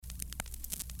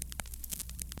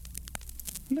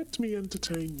Let me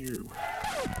entertain you. 5,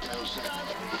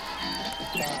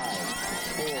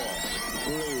 4,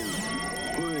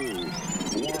 3, 2,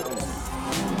 1, 0.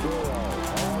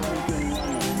 All engine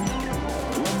running.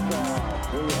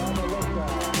 Liftoff. We have a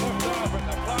liftoff. Liftoff and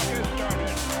the clock has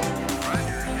started.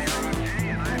 Roger, 0G,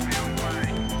 and I feel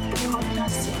fine. The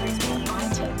podcast series where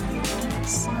I take you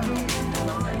inside the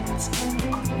minds of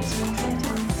musical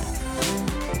theatre.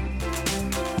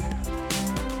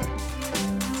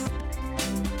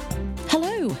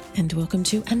 Hello, and welcome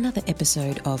to another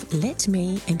episode of Let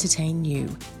Me Entertain You,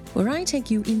 where I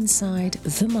take you inside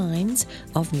the minds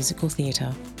of musical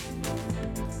theatre.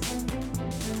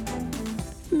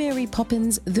 Mary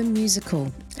Poppins the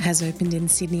Musical has opened in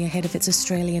Sydney ahead of its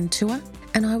Australian tour,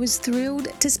 and I was thrilled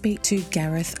to speak to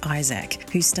Gareth Isaac,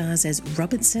 who stars as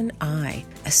Robinson I,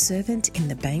 a servant in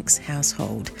the Banks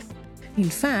household. In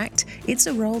fact, it's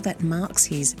a role that marks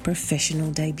his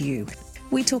professional debut.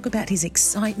 We talk about his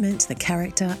excitement, the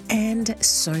character, and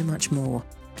so much more.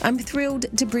 I'm thrilled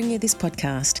to bring you this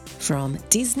podcast from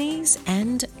Disney's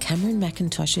and Cameron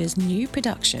Mackintosh's new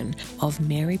production of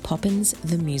Mary Poppins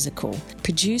the Musical,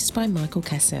 produced by Michael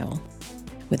Cassell.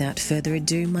 Without further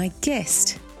ado, my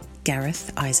guest,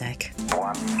 Gareth Isaac.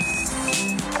 1, 2, 3,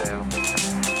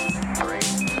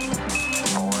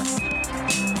 4.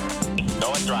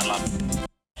 Go and throttle.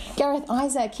 Gareth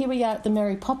Isaac, here we are at the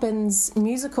Mary Poppins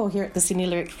musical here at the Sydney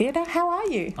Lyric Theatre. How are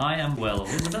you? I am well,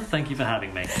 Elizabeth. Thank you for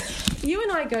having me. You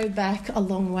and I go back a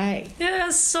long way. Yeah,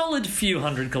 a solid few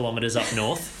hundred kilometres up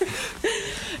north.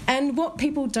 And what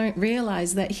people don't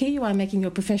realise that here you are making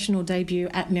your professional debut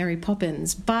at Mary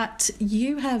Poppins, but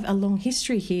you have a long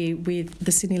history here with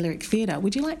the Sydney Lyric Theatre.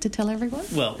 Would you like to tell everyone?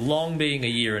 Well, long being a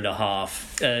year and a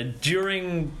half.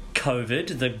 During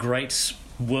COVID, the great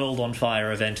World on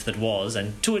Fire event that was,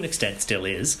 and to an extent still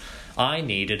is, I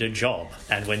needed a job.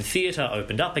 And when theatre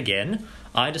opened up again,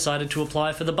 I decided to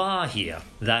apply for the bar here.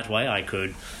 That way I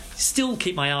could still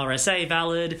keep my RSA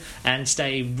valid and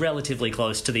stay relatively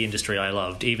close to the industry I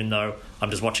loved, even though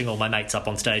I'm just watching all my mates up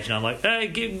on stage and I'm like, hey,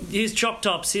 here's Choc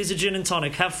Tops, here's a gin and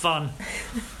tonic, have fun.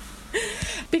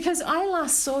 Because I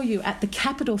last saw you at the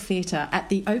Capitol Theatre at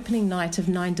the opening night of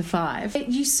 9 to 5.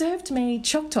 You served me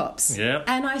Choc Tops. Yep.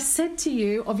 And I said to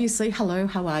you, obviously, hello,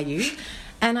 how are you?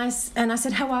 And I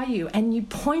said, how are you? And you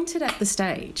pointed at the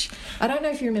stage. I don't know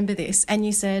if you remember this. And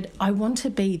you said, I want to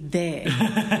be there.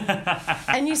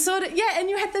 And you sort of, yeah, and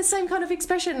you had the same kind of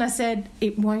expression. And I said,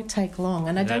 it won't take long.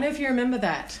 And I don't know if you remember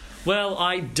that. Well,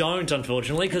 I don't,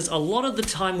 unfortunately, because a lot of the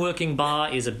time working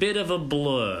bar is a bit of a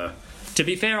blur. To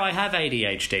be fair, I have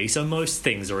ADHD, so most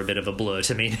things are a bit of a blur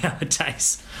to me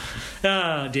nowadays.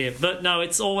 Oh, dear. But no,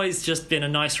 it's always just been a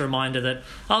nice reminder that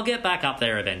I'll get back up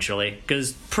there eventually,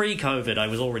 because pre-COVID I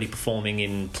was already performing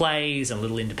in plays and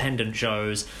little independent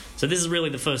shows, so this is really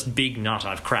the first big nut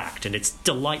I've cracked, and it's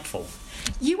delightful.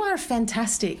 You are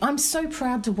fantastic. I'm so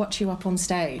proud to watch you up on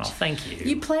stage. Oh, thank you.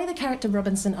 You play the character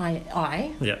Robinson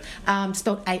I. Yep.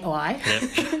 Spelled A-I. Yep.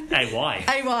 A-Y.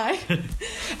 A-Y.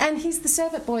 And he's the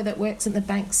servant boy that works at the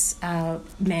Banks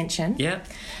mansion. Yep.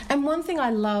 And one thing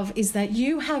I love is that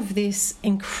you have this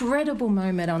incredible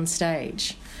moment on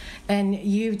stage and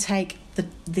you take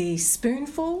the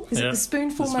spoonful. Is it the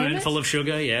spoonful moment? The spoonful of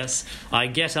sugar, yes. I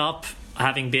get up,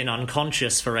 having been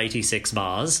unconscious for 86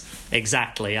 bars,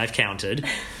 exactly, I've counted.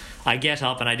 I get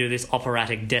up and I do this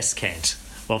operatic descant.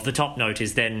 Well, the top note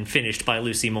is then finished by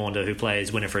Lucy Maunder, who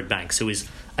plays Winifred Banks, who is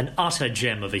an utter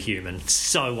gem of a human.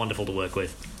 So wonderful to work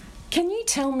with. Can you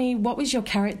tell me, what was your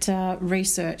character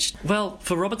research? Well,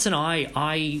 for Robinson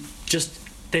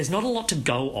there's not a lot to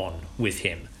go on with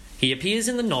him. He appears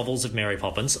in the novels of Mary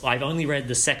Poppins. I've only read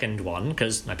the second one,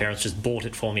 because my parents just bought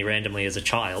it for me randomly as a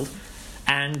child.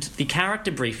 And the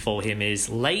character brief for him is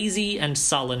lazy and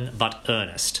sullen but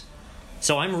earnest.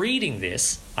 So I'm reading,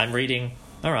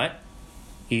 all right,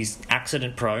 he's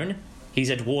accident prone, he's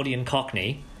Edwardian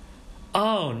Cockney.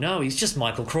 Oh no, he's just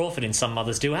Michael Crawford in Some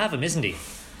Mothers Do Have 'Em, isn't he?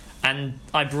 And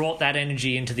I brought that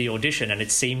energy into the audition and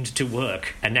it seemed to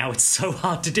work. And now it's so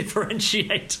hard to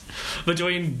differentiate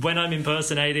between when I'm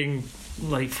impersonating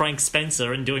like Frank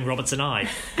Spencer and doing Robinson I,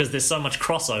 because there's so much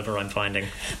crossover I'm finding.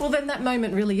 Well, then that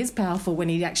moment really is powerful when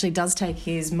he actually does take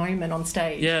his moment on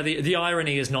stage. Yeah, the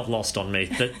irony is not lost on me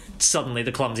that suddenly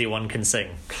the clumsy one can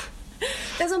sing.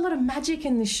 There's a lot of magic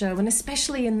in this show, and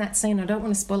especially in that scene. I don't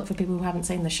want to spoil it for people who haven't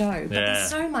seen the show, but there's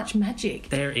so much magic.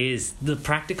 There is. The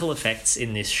practical effects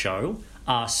in this show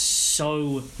are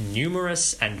so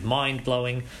numerous and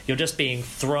mind-blowing. You're just being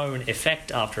thrown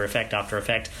effect after effect after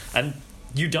effect, and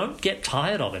you don't get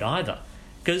tired of it either.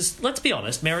 Because, let's be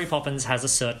honest, Mary Poppins has a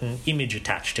certain image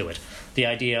attached to it. The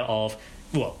idea of,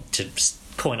 well, to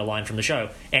coin a line from the show,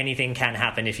 anything can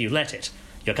happen if you let it.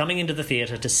 You're coming into the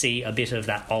theatre to see a bit of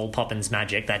that old Poppins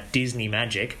magic, that Disney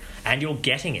magic, and you're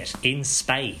getting it in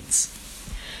spades.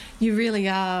 You really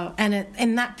are. And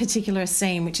in that particular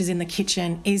scene, which is in the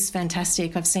kitchen, is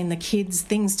fantastic. I've seen the kids,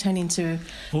 things turn into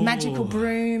magical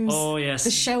brooms. Oh, yes. The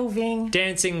shelving.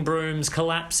 Dancing brooms,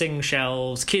 collapsing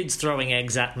shelves, kids throwing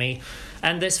eggs at me.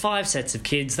 And there's 5 sets of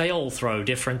kids. They all throw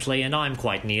differently, and I'm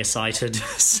quite nearsighted.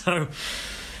 So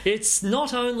it's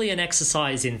not only an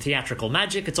exercise in theatrical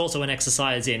magic, it's also an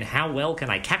exercise in how well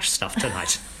can I catch stuff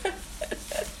tonight.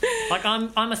 Like,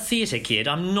 I'm a theatre kid.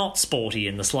 I'm not sporty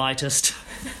in the slightest.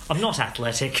 I'm not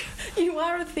athletic. You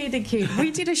are a theatre kid. We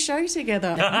did a show together.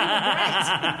 You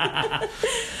were great.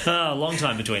 Oh, long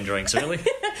time between drinks, really.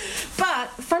 But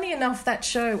funny enough, that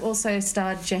show also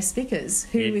starred Jess Vickers,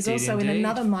 who It is did also in indeed.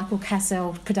 another Michael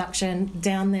Cassell production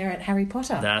down there at Harry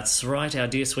Potter. That's right. Our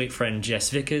dear sweet friend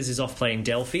Jess Vickers is off playing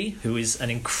Delphi, who is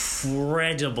an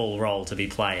incredible role to be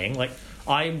playing. Like,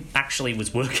 I actually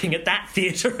was working at that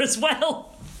theatre as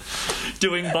well,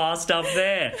 doing bar stuff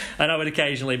there, and I would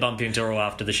occasionally bump into her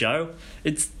after the show.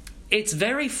 It's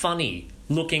very funny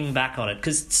looking back on it,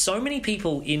 because so many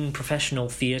people in professional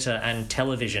theatre and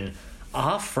television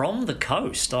are from the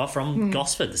coast, are from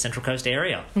Gosford, the Central Coast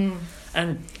area.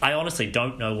 And I honestly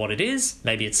don't know what it is.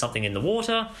 Maybe it's something in the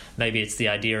water. Maybe it's the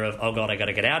idea of, oh God, I got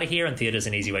to get out of here, and theatre's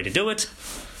an easy way to do it.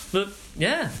 But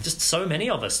yeah, just so many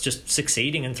of us just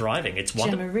succeeding and thriving. It's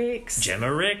wonderful. Gemma Ricks,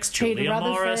 Julia Peter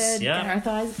Rutherford, Morris,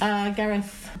 yeah.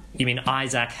 Gareth. You mean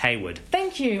Isaac Hayward?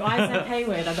 Thank you, Isaac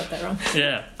Hayward. I got that wrong.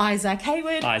 Yeah. Isaac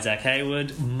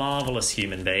Hayward. Marvellous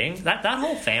human being. That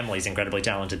whole family's incredibly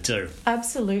talented too.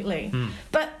 Absolutely.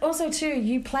 But also, too,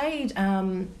 you played,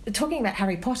 talking about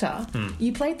Harry Potter,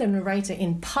 you played the narrator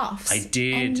in Puffs. I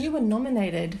did. And you were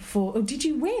nominated for, or did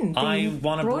you win? I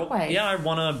won a Broadway. I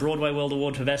won a Broadway World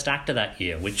Award for Best Actor that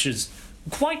year, which is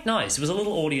quite nice. It was a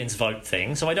little audience vote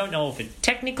thing, so I don't know if it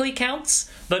technically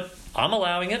counts, but I'm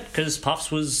allowing it because Puffs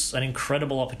was an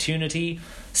incredible opportunity.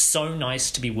 So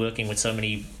nice to be working with so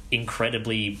many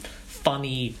incredibly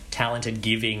funny, talented,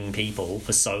 giving people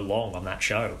for so long on that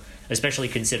show, especially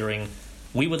considering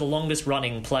we were the longest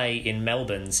running play in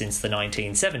Melbourne since the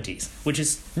 1970s, which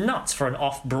is nuts for an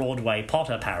off-Broadway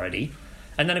Potter parody.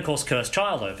 And then, of course, Cursed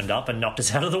Child opened up and knocked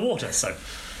us out of the water, so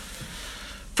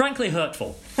frankly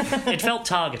hurtful. It felt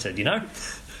targeted, you know?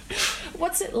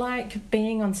 What's it like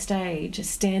being on stage,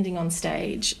 standing on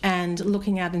stage, and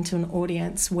looking out into an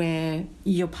audience where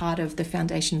you're part of the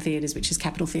Foundation Theatres, which is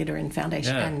Capitol Theatre and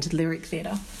Foundation and Lyric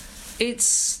Theatre?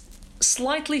 It's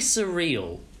slightly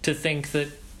surreal to think that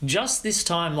just this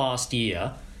time last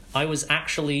year, I was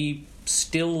actually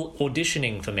still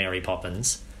auditioning for Mary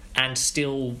Poppins and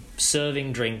still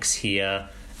serving drinks here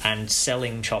and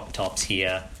selling chop tops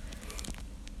here.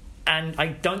 And I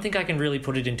don't think I can really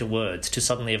put it into words to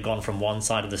suddenly have gone from one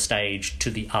side of the stage to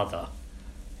the other.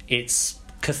 It's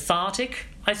cathartic,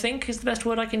 I think, is the best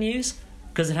word I can use,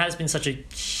 because it has been such a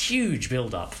huge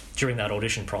build-up during that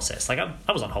audition process. Like,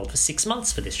 I was on hold for 6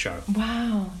 months for this show.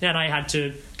 Wow. And I had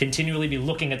to continually be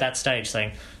looking at that stage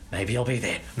saying, maybe I'll be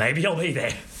there, maybe I'll be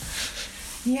there.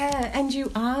 Yeah, and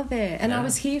you are there. And I Yeah.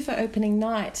 was here for opening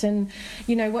night and,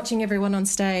 you know, watching everyone on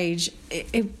stage.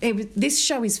 This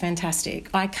show is fantastic.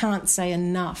 I can't say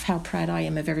enough how proud I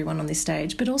am of everyone on this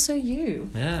stage, but also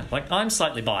you. Yeah, like, I'm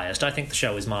slightly biased. I think the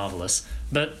show is marvellous.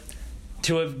 But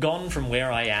to have gone from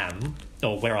where I am,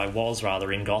 or where I was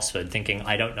rather, in Gosford, thinking,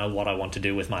 I don't know what I want to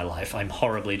do with my life, I'm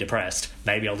horribly depressed,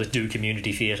 maybe I'll just do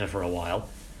community theatre for a while,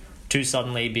 to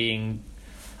suddenly being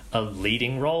a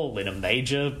leading role in a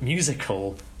major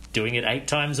musical, doing it 8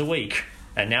 times a week,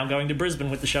 and now going to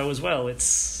Brisbane with the show as well.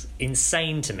 It's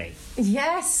insane to me.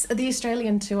 Yes, the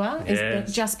Australian tour Yes.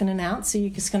 has just been announced, so you're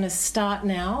just going to start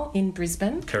now in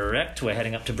Brisbane. Correct. We're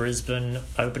heading up to Brisbane,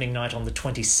 opening night on the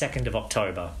 22nd of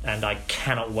October, and I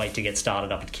cannot wait to get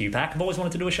started up at QPAC. I've always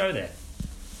wanted to do a show there.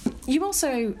 You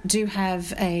also do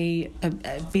have a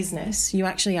business. You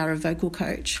actually are a vocal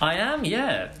coach. I am,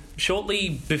 yeah.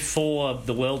 Shortly before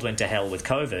the world went to hell with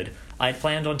COVID, I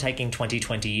planned on taking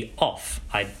 2020 off.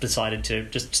 I decided to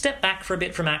just step back for a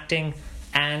bit from acting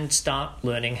and start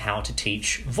learning how to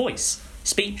teach voice,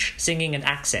 speech, singing and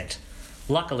accent.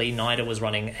 Luckily, NIDA was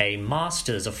running a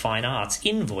Masters of Fine Arts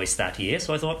in voice that year,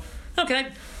 so I thought, okay,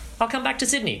 I'll come back to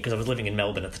Sydney, because I was living in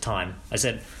Melbourne at the time. I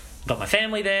said, got my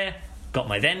family there, got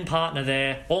my then partner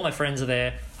there, all my friends are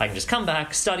there, I can just come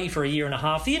back, study for a year and a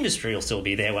half, the industry will still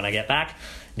be there when I get back.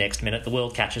 Next minute the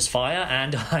world catches fire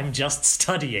and I'm just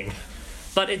studying.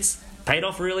 But it's paid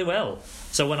off really well.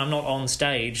 So when I'm not on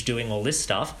stage doing all this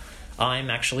stuff, I'm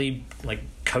actually like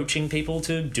coaching people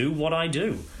to do what I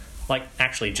do. Like,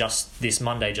 actually, just this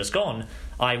Monday just gone,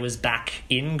 I was back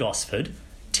in Gosford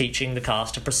teaching the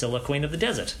cast of Priscilla, Queen of the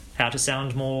Desert, how to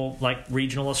sound more like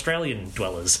regional Australian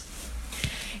dwellers.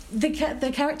 The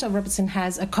character Robertson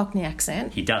has a Cockney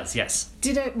accent. He does, yes.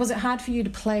 Was it hard for you to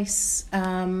place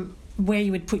where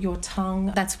you would put your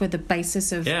tongue? That's where the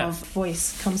basis of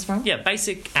voice comes from? Yeah,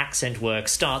 basic accent work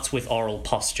starts with oral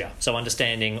posture. So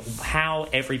understanding how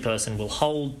every person will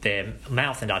hold their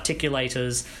mouth and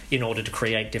articulators in order to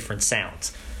create different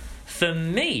sounds. For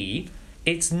me,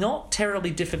 it's not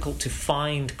terribly difficult to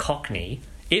find Cockney,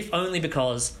 if only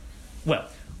because, well,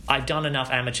 I've done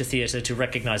enough amateur theatre to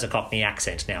recognise a Cockney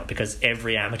accent now, because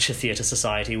every amateur theatre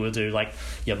society will do, like,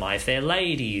 your My Fair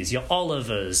Ladies, your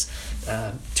Olivers,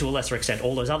 to a lesser extent,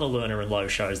 all those other Lerner and Loewe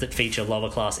shows that feature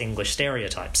lower-class English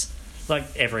stereotypes. Like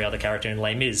every other character in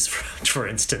Les Mis, for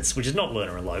instance, which is not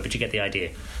Lerner and Loewe, but you get the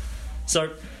idea.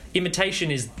 So,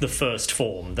 imitation is the first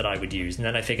form that I would use, and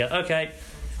then I figure, okay,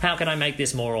 how can I make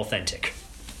this more authentic?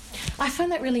 I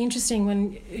find that really interesting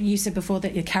when you said before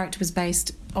that your character was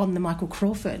based on the Michael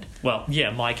Crawford. Well, yeah,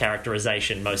 my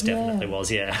characterisation most definitely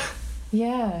was, yeah.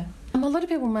 Yeah. A lot of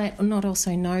people might not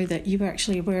also know that you were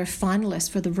a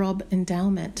finalist for the Rob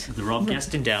Endowment. The Rob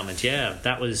Guest Endowment, yeah.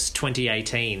 That was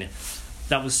 2018.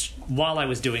 That was while I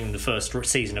was doing the first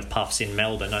season of Puffs in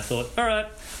Melbourne. I thought, all right,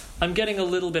 I'm getting a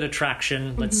little bit of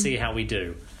traction. Let's see how we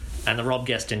do. And the Rob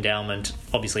Guest Endowment,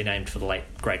 obviously named for the late,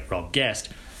 great Rob Guest,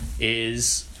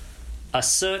 is a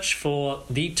search for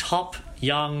the top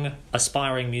young,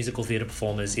 aspiring musical theatre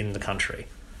performers in the country.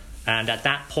 And at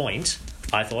that point,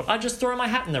 I thought I'd just throw my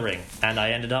hat in the ring. And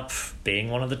I ended up being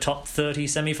one of the top 30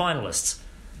 semi-finalists,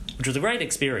 which was a great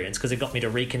experience because it got me to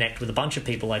reconnect with a bunch of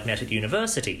people I'd met at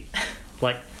university,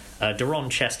 like Daron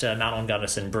Chester, Manon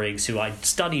Gunnison Briggs, who I'd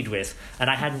studied with and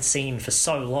I hadn't seen for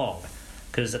so long.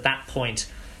 Because at that point,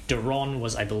 Daron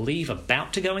was, I believe,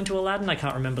 about to go into Aladdin. I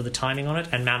can't remember the timing on it.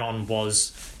 And Manon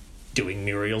was doing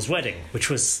Muriel's Wedding, which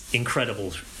was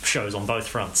incredible shows on both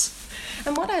fronts.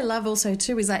 And what I love also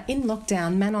too is that in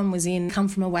lockdown, Manon was in Come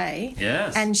From Away.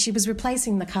 Yes. And she was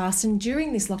replacing the cast. And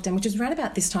during this lockdown, which was right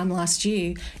about this time last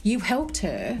year, you helped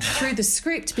her through the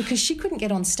script because she couldn't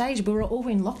get on stage. We were all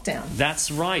in lockdown. That's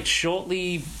right.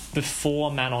 Shortly before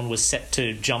Manon was set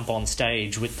to jump on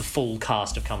stage with the full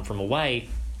cast of Come From Away,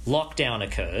 lockdown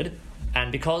occurred.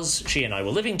 And because she and I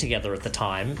were living together at the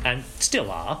time, and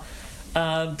still are,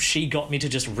 she got me to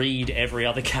just read every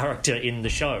other character in the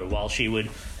show while she would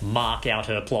mark out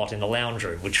her plot in the lounge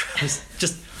room, which was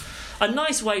just a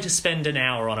nice way to spend an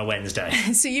hour on a Wednesday.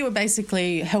 So you were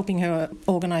basically helping her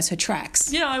organise her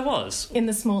tracks. Yeah, I was. In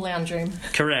the small lounge room.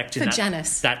 Correct. For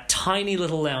Janice. That tiny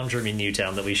little lounge room in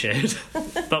Newtown that we shared.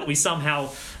 But we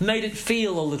somehow made it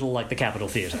feel a little like the Capitol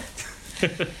Theatre.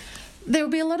 There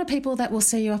will be a lot of people that will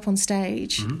see you up on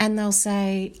stage and they'll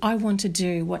say, I want to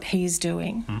do what he's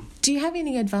doing. Do you have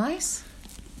any advice?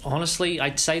 Honestly,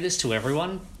 I'd say this to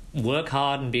everyone. Work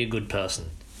hard and be a good person.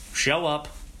 Show up,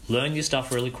 learn your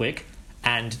stuff really quick,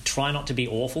 and try not to be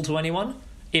awful to anyone,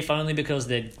 if only because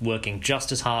they're working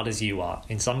just as hard as you are.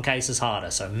 In some cases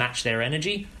harder, so match their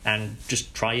energy and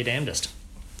just try your damnedest.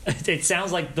 It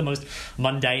sounds like the most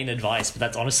mundane advice, but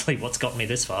that's honestly what's got me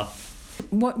this far.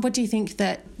 What do you think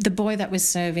that the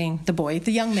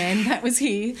young man that was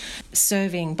here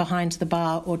serving behind the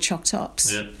bar or Choc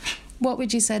Tops, what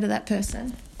would you say to that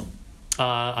person?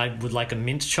 I would like a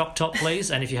mint Choc Top, please,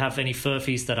 and if you have any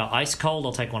Furfies that are ice cold,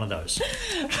 I'll take one of those.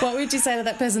 What would you say to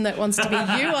that person that wants to be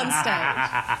you on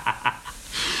stage?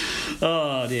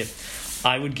 Oh, dear.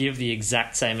 I would give the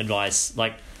exact same advice.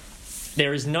 Like,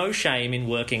 there is no shame in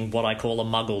working what I call a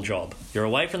muggle job. You're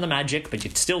away from the magic, but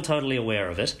you're still totally aware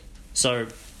of it. So,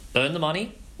 earn the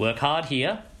money, work hard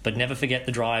here, but never forget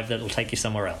the drive that'll take you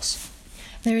somewhere else.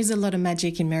 There is a lot of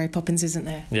magic in Mary Poppins, isn't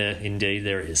there? Yeah, indeed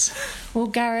there is. Well,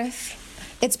 Gareth,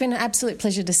 it's been an absolute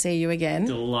pleasure to see you again.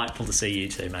 Delightful to see you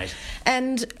too, mate.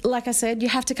 And like I said, you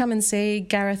have to come and see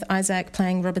Gareth Isaac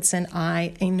playing Robertson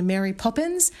I in Mary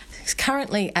Poppins. He's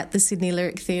currently at the Sydney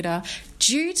Lyric Theatre,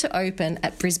 due to open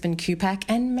at Brisbane QPAC,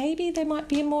 and maybe there might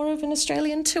be more of an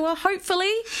Australian tour,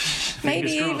 hopefully.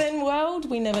 Maybe even world,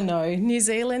 we never know. New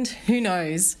Zealand, who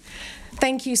knows.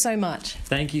 Thank you so much.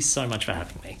 Thank you so much for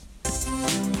having me.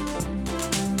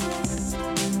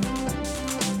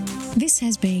 This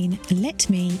has been Let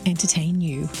Me Entertain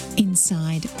You,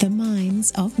 inside the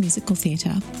minds of musical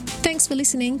theatre. Thanks for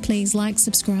listening. Please like,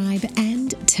 subscribe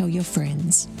and tell your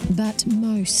friends. But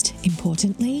most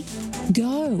importantly,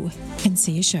 go and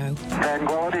see a show.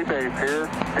 Tranquility Base here.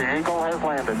 The Eagle has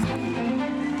landed.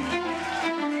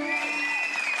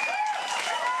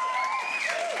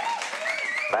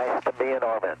 Nice to be in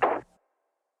orbit.